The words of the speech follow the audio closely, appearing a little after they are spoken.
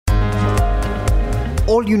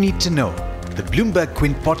all you need to know, the Bloomberg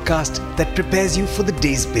Quint podcast that prepares you for the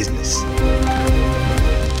day's business.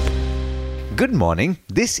 Good morning.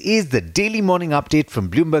 This is the daily morning update from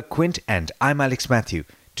Bloomberg Quint and I'm Alex Matthew.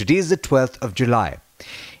 Today is the 12th of July.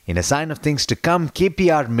 In a sign of things to come,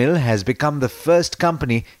 KPR Mill has become the first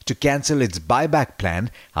company to cancel its buyback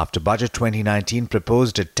plan after Budget 2019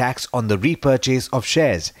 proposed a tax on the repurchase of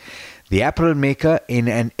shares. The apparel maker, in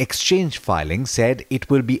an exchange filing, said it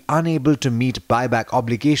will be unable to meet buyback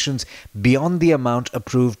obligations beyond the amount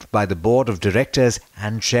approved by the board of directors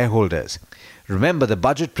and shareholders. Remember, the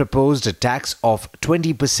budget proposed a tax of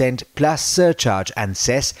 20% plus surcharge and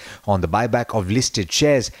cess on the buyback of listed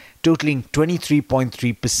shares, totaling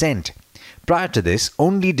 23.3%. Prior to this,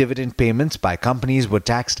 only dividend payments by companies were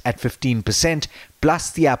taxed at 15%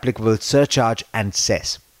 plus the applicable surcharge and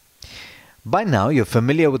cess. By now, you're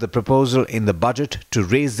familiar with the proposal in the budget to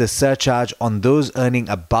raise the surcharge on those earning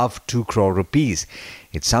above 2 crore rupees.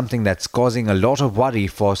 It's something that's causing a lot of worry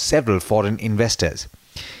for several foreign investors.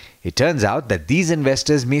 It turns out that these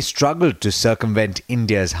investors may struggle to circumvent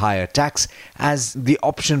India's higher tax, as the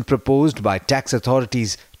option proposed by tax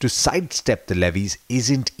authorities to sidestep the levies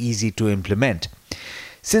isn't easy to implement.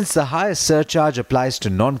 Since the higher surcharge applies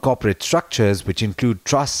to non-corporate structures, which include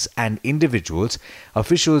trusts and individuals,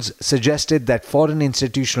 officials suggested that foreign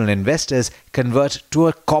institutional investors convert to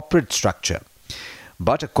a corporate structure.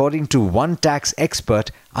 But according to one tax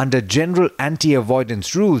expert, under general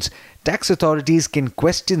anti-avoidance rules, tax authorities can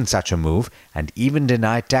question such a move and even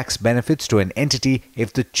deny tax benefits to an entity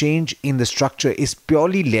if the change in the structure is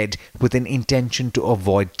purely led with an intention to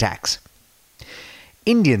avoid tax.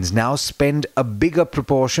 Indians now spend a bigger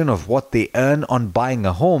proportion of what they earn on buying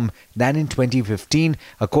a home than in 2015,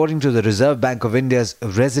 according to the Reserve Bank of India's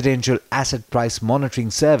Residential Asset Price Monitoring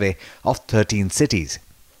Survey of 13 cities.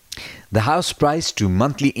 The house price to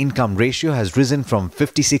monthly income ratio has risen from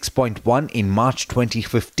 56.1 in March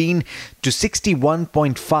 2015 to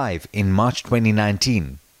 61.5 in March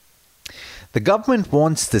 2019. The government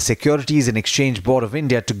wants the Securities and Exchange Board of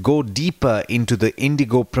India to go deeper into the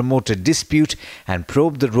Indigo promoter dispute and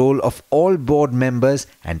probe the role of all board members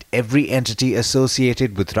and every entity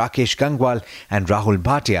associated with Rakesh Gangwal and Rahul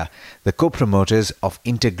Bhatia, the co-promoters of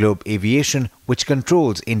Interglobe Aviation, which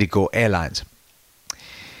controls Indigo Airlines.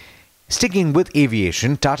 Sticking with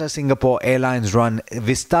aviation, Tata Singapore Airlines run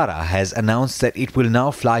Vistara has announced that it will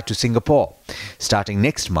now fly to Singapore. Starting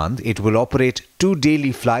next month, it will operate 2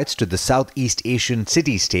 daily flights to the Southeast Asian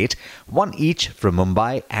city-state, one each from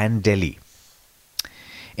Mumbai and Delhi.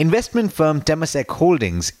 Investment firm Temasek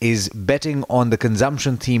Holdings is betting on the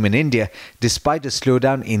consumption theme in India despite a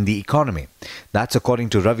slowdown in the economy. That's according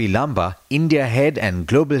to Ravi Lamba, India head and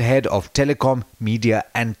global head of telecom, media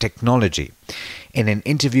and technology. In an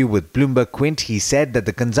interview with Bloomberg Quint, he said that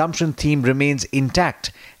the consumption theme remains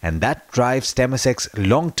intact and that drives Temasek's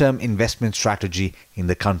long-term investment strategy in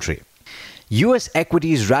the country. US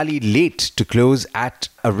equities rallied late to close at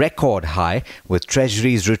a record high, with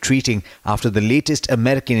treasuries retreating after the latest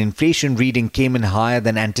American inflation reading came in higher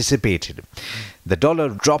than anticipated. The dollar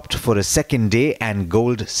dropped for a second day and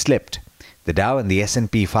gold slipped. The Dow and the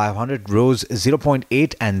S&P 500 rose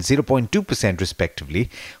 0.8 and 0.2% respectively,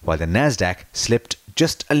 while the Nasdaq slipped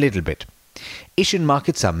just a little bit. Asian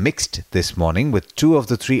markets are mixed this morning, with 2 of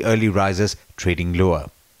the 3 early risers trading lower.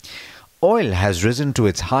 Oil has risen to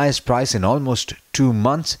its highest price in almost 2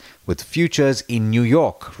 months, with futures in New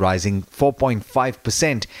York rising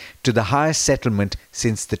 4.5% to the highest settlement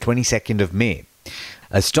since the 22nd of May.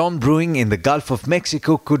 A storm brewing in the Gulf of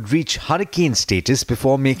Mexico could reach hurricane status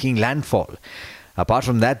before making landfall. Apart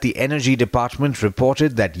from that, the Energy Department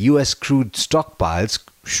reported that U.S. crude stockpiles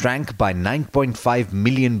shrank by 9.5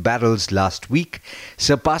 million barrels last week,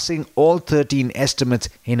 surpassing all 13 estimates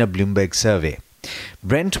in a Bloomberg survey.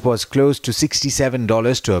 Brent was close to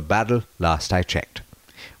 $67 to a barrel last I checked.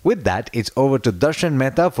 With that, it's over to Darshan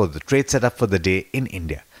Mehta for the trade setup for the day in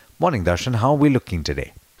India. Morning, Darshan. How are we looking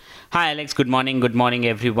today? Hi Alex, good morning. Good morning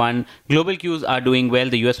everyone. Global cues are doing well.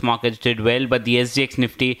 The US markets did well, but the SGX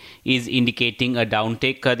Nifty is indicating a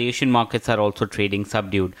downtick. The Asian markets are also trading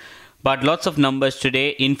subdued. But lots of numbers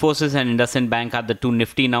today. Infosys and IndusInd Bank are the 2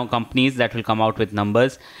 Nifty now companies that will come out with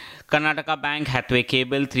numbers. Karnataka Bank, Hathway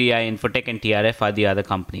Cable, 3i Infotech and TRF are the other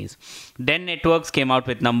companies. Den Networks came out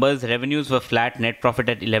with numbers. Revenues were flat, net profit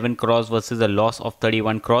at 11 crores versus a loss of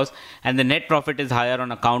 31 crores. And the net profit is higher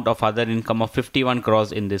on account of other income of 51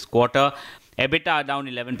 crores in this quarter. EBITDA are down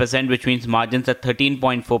 11%, which means margins at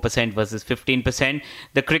 13.4% versus 15%.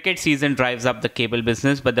 The cricket season drives up the cable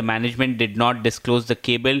business, but the management did not disclose the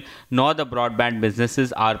cable nor the broadband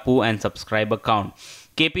businesses' ARPU and subscriber count.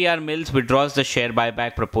 KPR Mills withdraws the share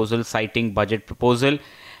buyback proposal citing budget proposal.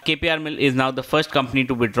 KPR Mill is now the first company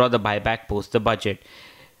to withdraw the buyback post the budget.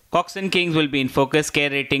 Cox & Kings will be in focus. Care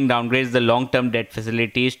Rating downgrades the long-term debt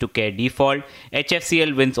facilities to Care default.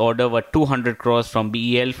 HFCL wins order worth 200 crores from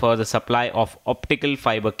BEL for the supply of optical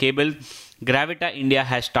fiber cable. Gravita India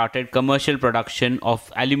has started commercial production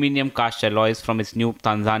of aluminium cast alloys from its new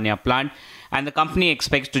Tanzania plant, and the company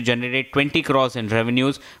expects to generate 20 crores in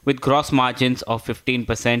revenues with gross margins of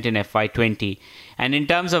 15% in FY20. And in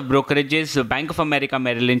terms of brokerages, Bank of America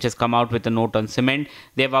Merrill Lynch has come out with a note on cement.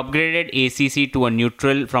 They have upgraded ACC to a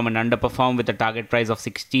neutral from an underperform with a target price of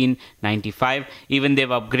 16.95. Even they've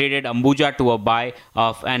upgraded Ambuja to a buy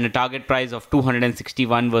and a target price of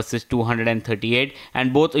 261 versus 238.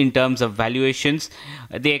 And both in terms of valuations,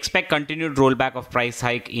 they expect continued rollback of price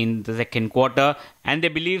hike in the second quarter. And they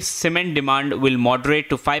believe cement demand will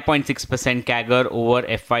moderate to 5.6% CAGR over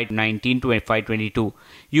FY19 to FY22.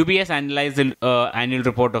 UBS analyzed the annual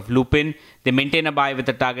report of Lupin. They maintain a buy with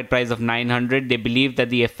a target price of 900. They believe that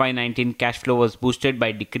the FY19 cash flow was boosted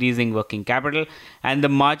by decreasing working capital, and the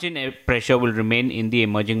margin pressure will remain in the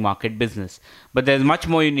emerging market business. But there's much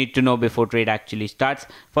more you need to know before trade actually starts.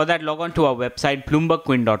 For that, log on to our website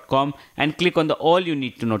bloombergquint.com and click on the All You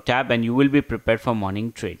Need to Know tab, and you will be prepared for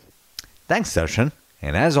morning trade. Thanks, Darshan.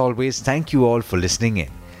 And as always, thank you all for listening in.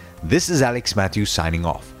 This is Alex Matthews signing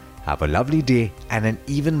off. Have a lovely day and an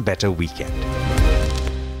even better weekend.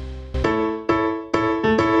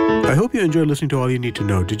 I hope you enjoyed listening to All You Need to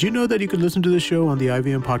Know. Did you know that you can listen to the show on the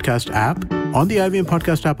IVM Podcast app? On the IVM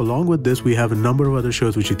Podcast app, along with this, we have a number of other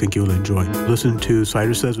shows which you think you'll enjoy. Listen to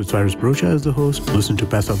Cyrus Says with Cyrus Brocha as the host. Listen to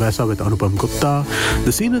Paisa Vaisa with Anupam Gupta.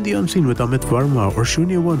 The Scene and the Unseen with Amit Verma, or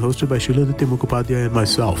Shunya One hosted by Shiladitya Mukhopadhyay and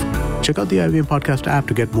myself. Check out the IVM Podcast app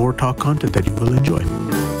to get more talk content that you will enjoy.